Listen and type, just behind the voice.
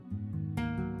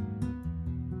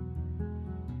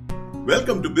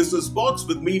Welcome to Business Box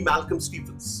with me, Malcolm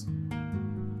Stephens.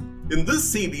 In this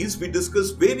series, we discuss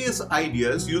various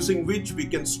ideas using which we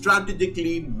can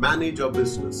strategically manage our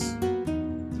business.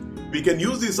 We can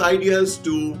use these ideas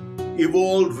to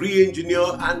evolve, re-engineer,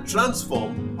 and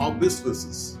transform our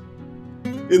businesses.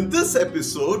 In this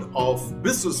episode of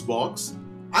Business Box,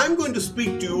 I'm going to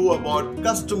speak to you about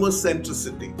customer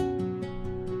centricity.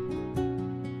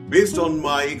 Based on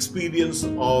my experience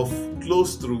of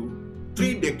close through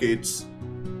 3 decades,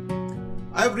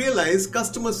 I've realized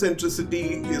customer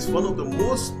centricity is one of the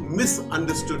most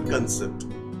misunderstood concepts.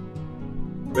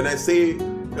 When I say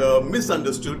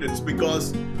misunderstood, it's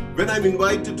because when I'm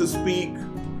invited to speak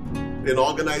in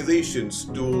organizations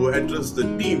to address the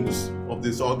teams of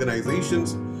these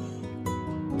organizations,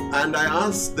 and I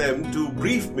ask them to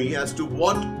brief me as to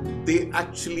what they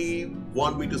actually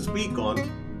want me to speak on,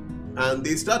 and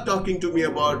they start talking to me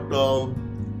about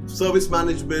service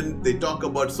management, they talk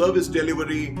about service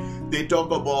delivery, they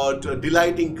talk about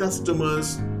delighting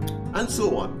customers, and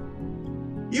so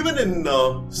on. Even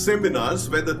in seminars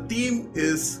where the theme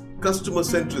is customer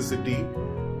centricity,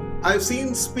 I've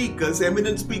seen speakers,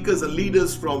 eminent speakers and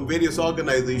leaders from various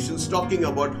organizations talking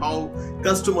about how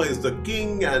customer is the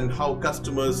king and how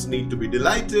customers need to be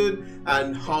delighted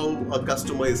and how a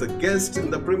customer is a guest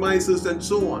in the premises and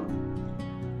so on.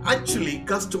 Actually,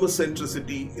 customer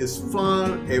centricity is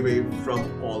far away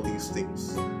from all these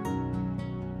things.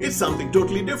 It's something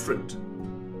totally different.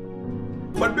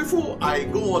 But before I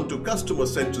go on to customer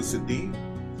centricity,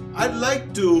 I'd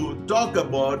like to talk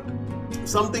about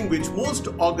something which most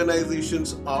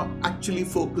organizations are actually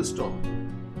focused on,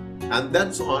 and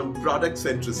that's on product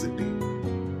centricity.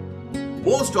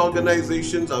 Most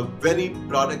organizations are very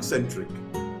product centric,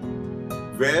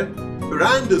 where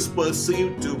brand is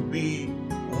perceived to be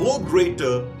more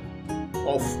greater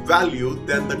of value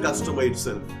than the customer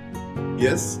itself.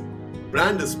 Yes,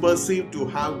 brand is perceived to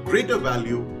have greater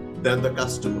value than the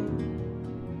customer.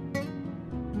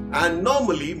 And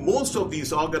normally, most of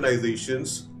these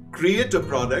organizations create a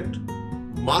product,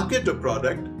 market a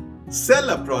product, sell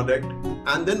a product,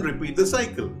 and then repeat the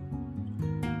cycle.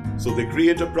 So they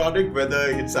create a product,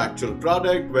 whether it's actual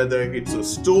product, whether it's a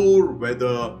store,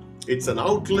 whether it's an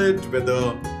outlet,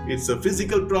 whether it's a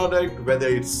physical product, whether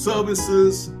it's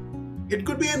services, it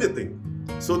could be anything.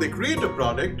 So they create a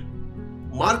product,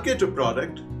 market a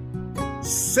product,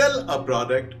 sell a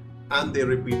product, and they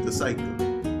repeat the cycle.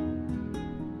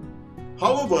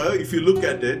 However, if you look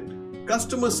at it,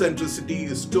 customer centricity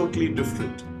is totally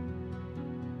different.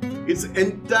 It's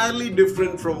entirely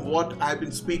different from what I've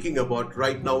been speaking about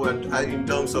right now in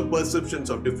terms of perceptions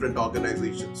of different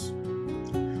organizations.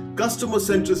 Customer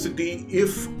centricity,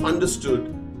 if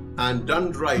understood and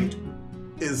done right,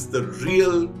 is the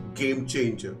real game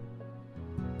changer.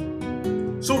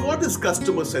 So what is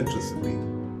customer centricity?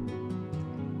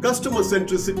 Customer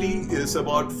centricity is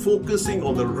about focusing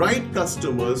on the right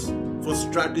customers for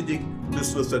strategic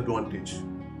business advantage.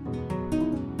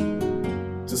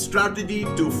 It's a strategy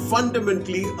to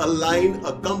fundamentally align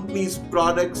a company's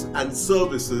products and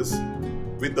services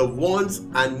with the wants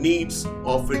and needs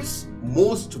of its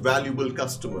most valuable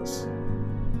customers.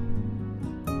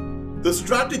 The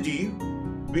strategy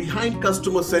behind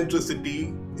customer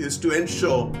centricity is to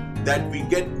ensure that we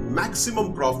get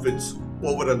maximum profits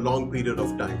over a long period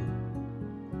of time.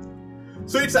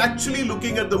 So it's actually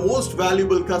looking at the most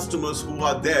valuable customers who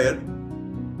are there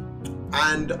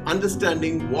and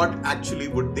understanding what actually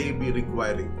would they be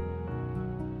requiring.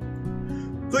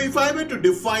 So if I were to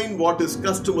define what is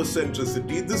customer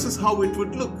centricity, this is how it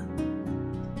would look.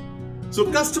 So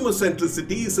customer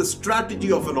centricity is a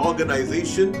strategy of an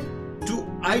organization to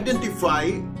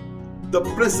identify the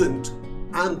present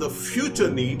and the future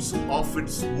needs of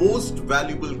its most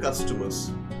valuable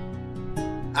customers,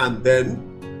 and then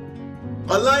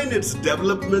align its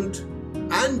development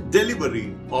and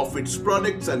delivery of its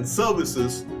products and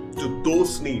services to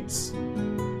those needs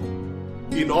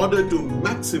in order to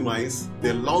maximize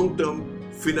their long-term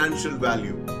financial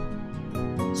value.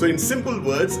 So in simple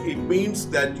words, it means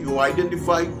that you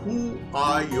identify who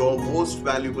are your most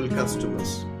valuable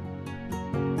customers.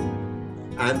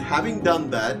 And having done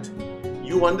that,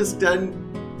 you understand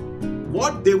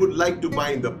what they would like to buy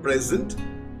in the present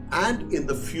and in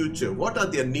the future. What are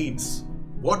their needs?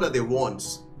 What are their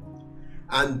wants?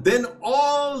 And then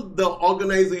all the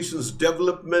organization's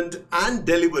development and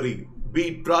delivery, be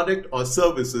it product or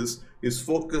services, is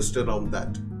focused around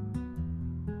that.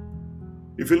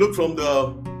 If you look from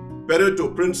the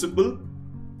Pareto principle,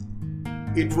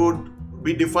 it would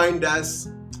be defined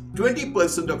as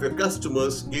 20% of your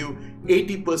customers give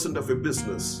 80% of your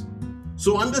business.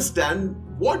 So understand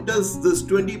what does this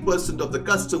 20% of the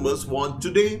customers want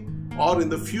today or in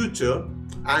the future,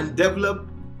 and develop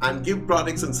and give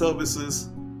products and services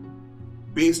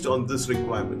based on this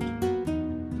requirement.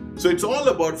 So it's all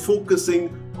about focusing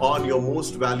on your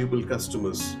most valuable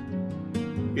customers.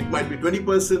 It might be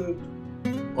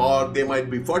 20% or they might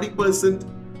be 40%,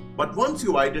 but once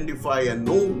you identify and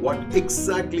know what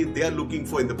exactly they are looking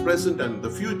for in the present and the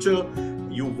future,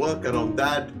 you work around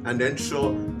that and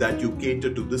ensure that you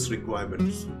cater to this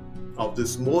requirements of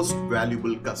this most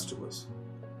valuable customers.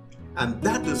 And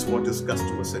that is what is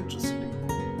customer centricity.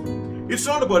 It's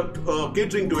not about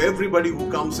catering to everybody who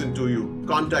comes into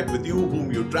contact with you,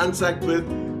 whom you transact with.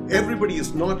 Everybody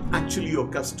is not actually your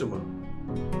customer.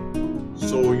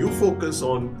 So you focus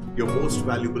on your most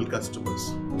valuable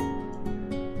customers.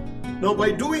 Now,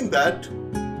 by doing that,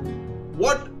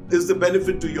 what is the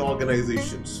benefit to your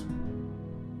organizations?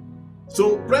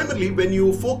 So primarily, when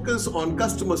you focus on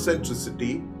customer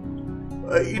centricity,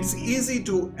 it's easy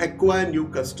to acquire new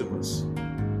customers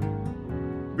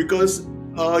because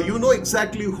you know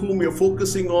exactly whom you're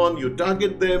focusing on, you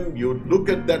target them, you look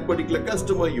at that particular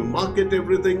customer, you market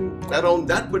everything around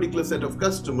that particular set of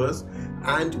customers,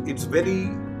 and it's very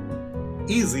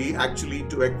easy actually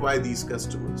to acquire these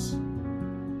customers.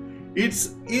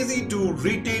 It's easy to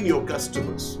retain your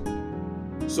customers.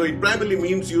 So it primarily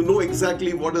means you know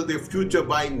exactly what are their future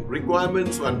buying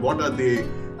requirements and what are they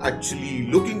actually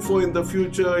looking for in the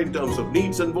future in terms of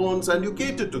needs and wants, and you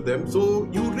cater to them, so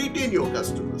you retain your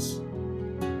customers.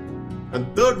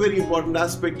 And third very important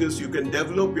aspect is you can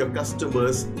develop your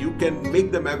customers, you can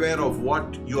make them aware of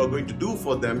what you are going to do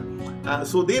for them,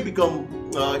 so they become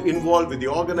involved with the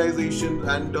organization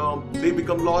and they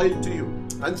become loyal to you.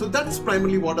 And so that's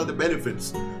primarily what are the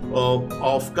benefits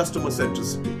of customer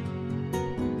centricity.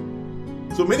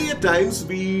 So many a times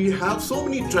we have so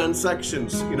many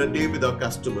transactions in a day with our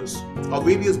customers. Our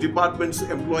various departments,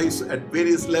 employees at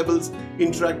various levels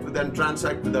interact with and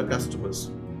transact with our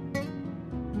customers.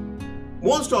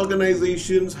 Most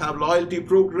organizations have loyalty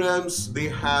programs, they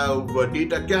have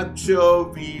data capture,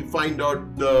 we find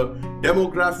out the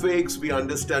demographics, we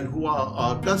understand who are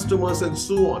our customers and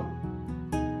so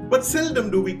on. But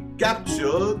seldom do we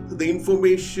capture the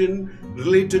information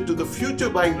related to the future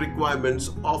buying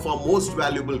requirements of our most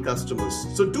valuable customers.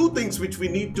 So two things which we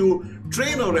need to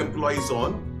train our employees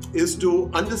on is to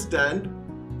understand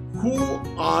who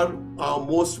are our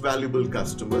most valuable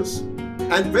customers,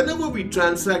 and whenever we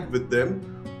transact with them,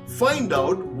 find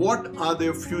out what are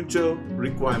their future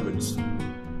requirements,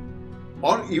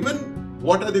 or even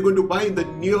what are they going to buy in the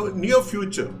near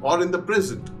future or in the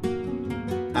present.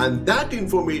 And that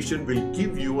information will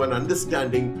give you an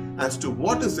understanding as to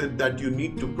what is it that you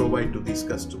need to provide to these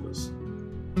customers.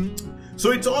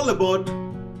 So it's all about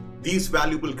these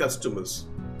valuable customers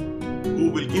who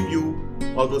will give you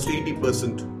almost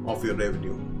 80% of your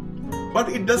revenue. But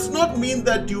it does not mean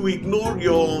that you ignore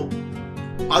your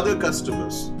other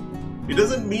customers. It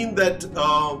doesn't mean that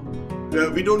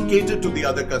we don't cater to the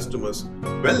other customers.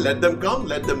 Well, let them come,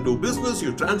 let them do business,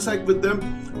 you transact with them,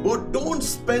 but don't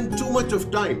spend too much of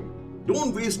time.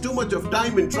 Don't waste too much of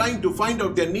time in trying to find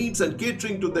out their needs and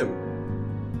catering to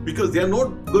them, because they are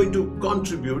not going to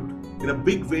contribute in a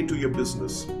big way to your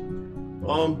business.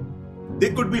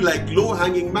 They could be like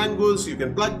low-hanging mangoes. You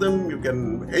can pluck them, you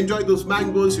can enjoy those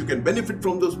mangoes, you can benefit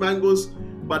from those mangoes,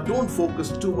 but don't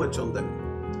focus too much on them.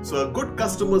 So a good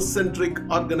customer-centric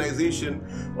organization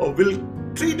will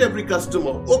treat every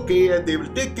customer okay, they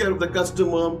will take care of the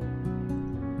customer,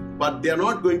 but they are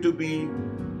not going to be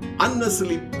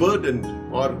unnecessarily burdened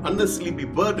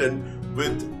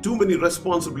with too many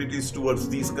responsibilities towards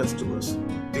these customers.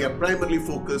 They are primarily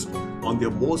focused on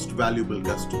their most valuable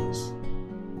customers.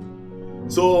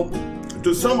 So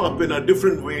to sum up in a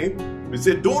different way, we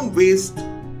say don't waste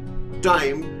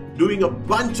time doing a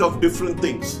bunch of different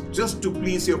things just to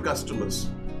please your customers.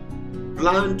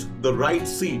 Plant the right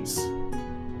seeds.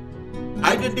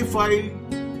 Identify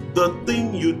the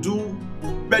thing you do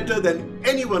better than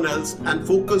anyone else and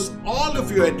focus all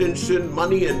of your attention,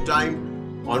 money and time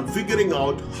on figuring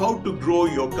out how to grow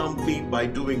your company by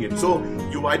doing it. So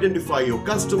you identify your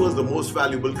customers, the most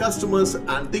valuable customers,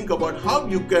 and think about how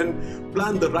you can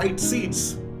plant the right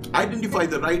seeds. Identify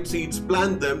the right seeds,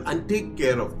 plant them and take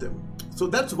care of them. So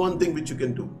that's one thing which you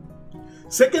can do.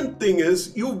 Second thing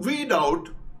is you weed out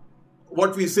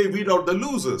what we say, weed out the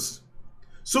losers.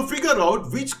 So figure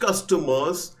out which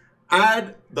customers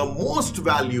add the most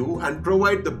value and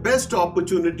provide the best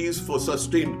opportunities for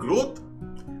sustained growth,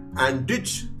 and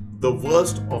ditch the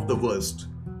worst of the worst.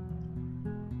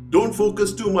 Don't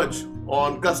focus too much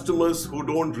on customers who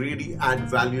don't really add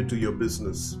value to your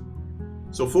business.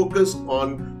 So focus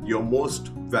on your most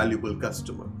valuable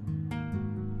customer.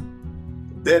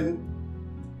 Then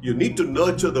you need to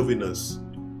nurture the winners.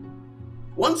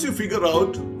 Once you figure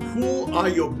out who are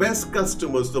your best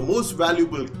customers, the most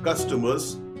valuable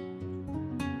customers,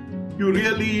 you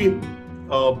really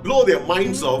blow their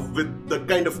minds off with the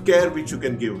kind of care which you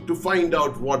can give to find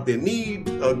out what they need,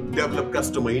 develop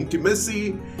customer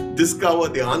intimacy, discover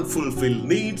their unfulfilled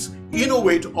needs,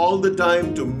 innovate all the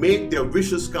time to make their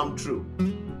wishes come true.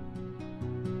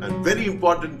 And very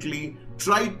importantly,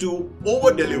 try to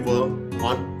over-deliver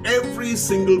on every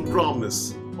single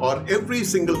promise or every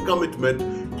single commitment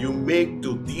you make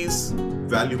to these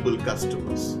valuable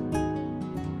customers.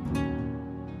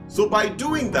 So by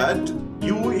doing that,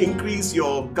 you increase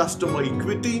your customer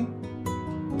equity.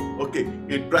 Okay,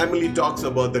 it primarily talks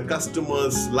about the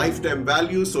customer's lifetime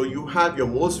value. So you have your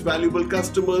most valuable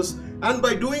customers, and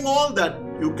by doing all that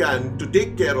you can to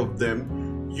take care of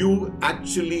them, you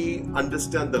actually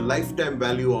understand the lifetime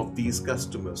value of these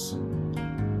customers.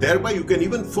 Thereby you can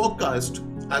even forecast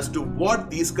as to what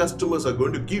these customers are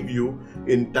going to give you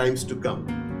in times to come.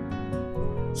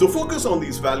 So focus on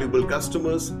these valuable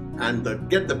customers and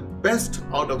get the best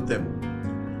out of them.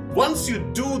 Once you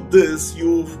do this,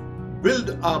 you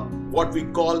build up what we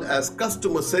call as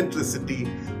customer centricity.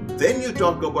 Then you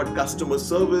talk about customer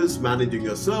service, managing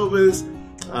your service,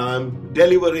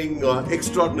 delivering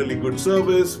extraordinarily good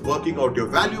service, working out your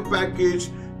value package,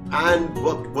 and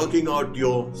working out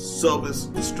your service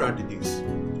strategies.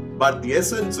 But the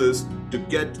essence is to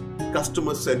get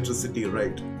customer centricity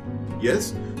right.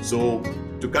 Yes? So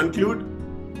to conclude,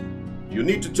 you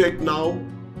need to check now,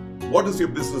 what is your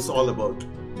business all about?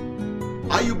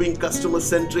 Are you being customer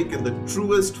centric in the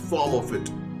truest form of it?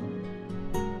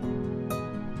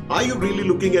 Are you really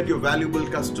looking at your valuable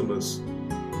customers?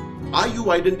 Are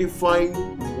you identifying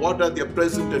what are their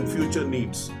present and future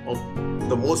needs of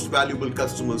the most valuable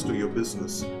customers to your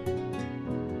business?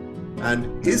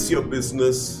 And is your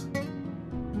business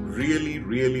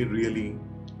really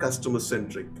customer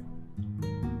centric?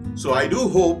 So I do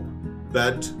hope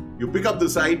that you pick up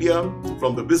this idea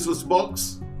from the business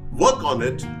box, work on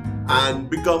it, and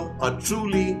become a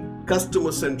truly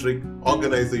customer centric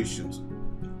organization.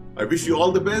 I wish you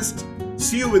all the best.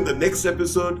 See you in the next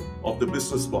episode of the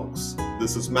Business Box.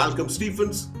 This is Malcolm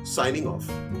Stephens signing off.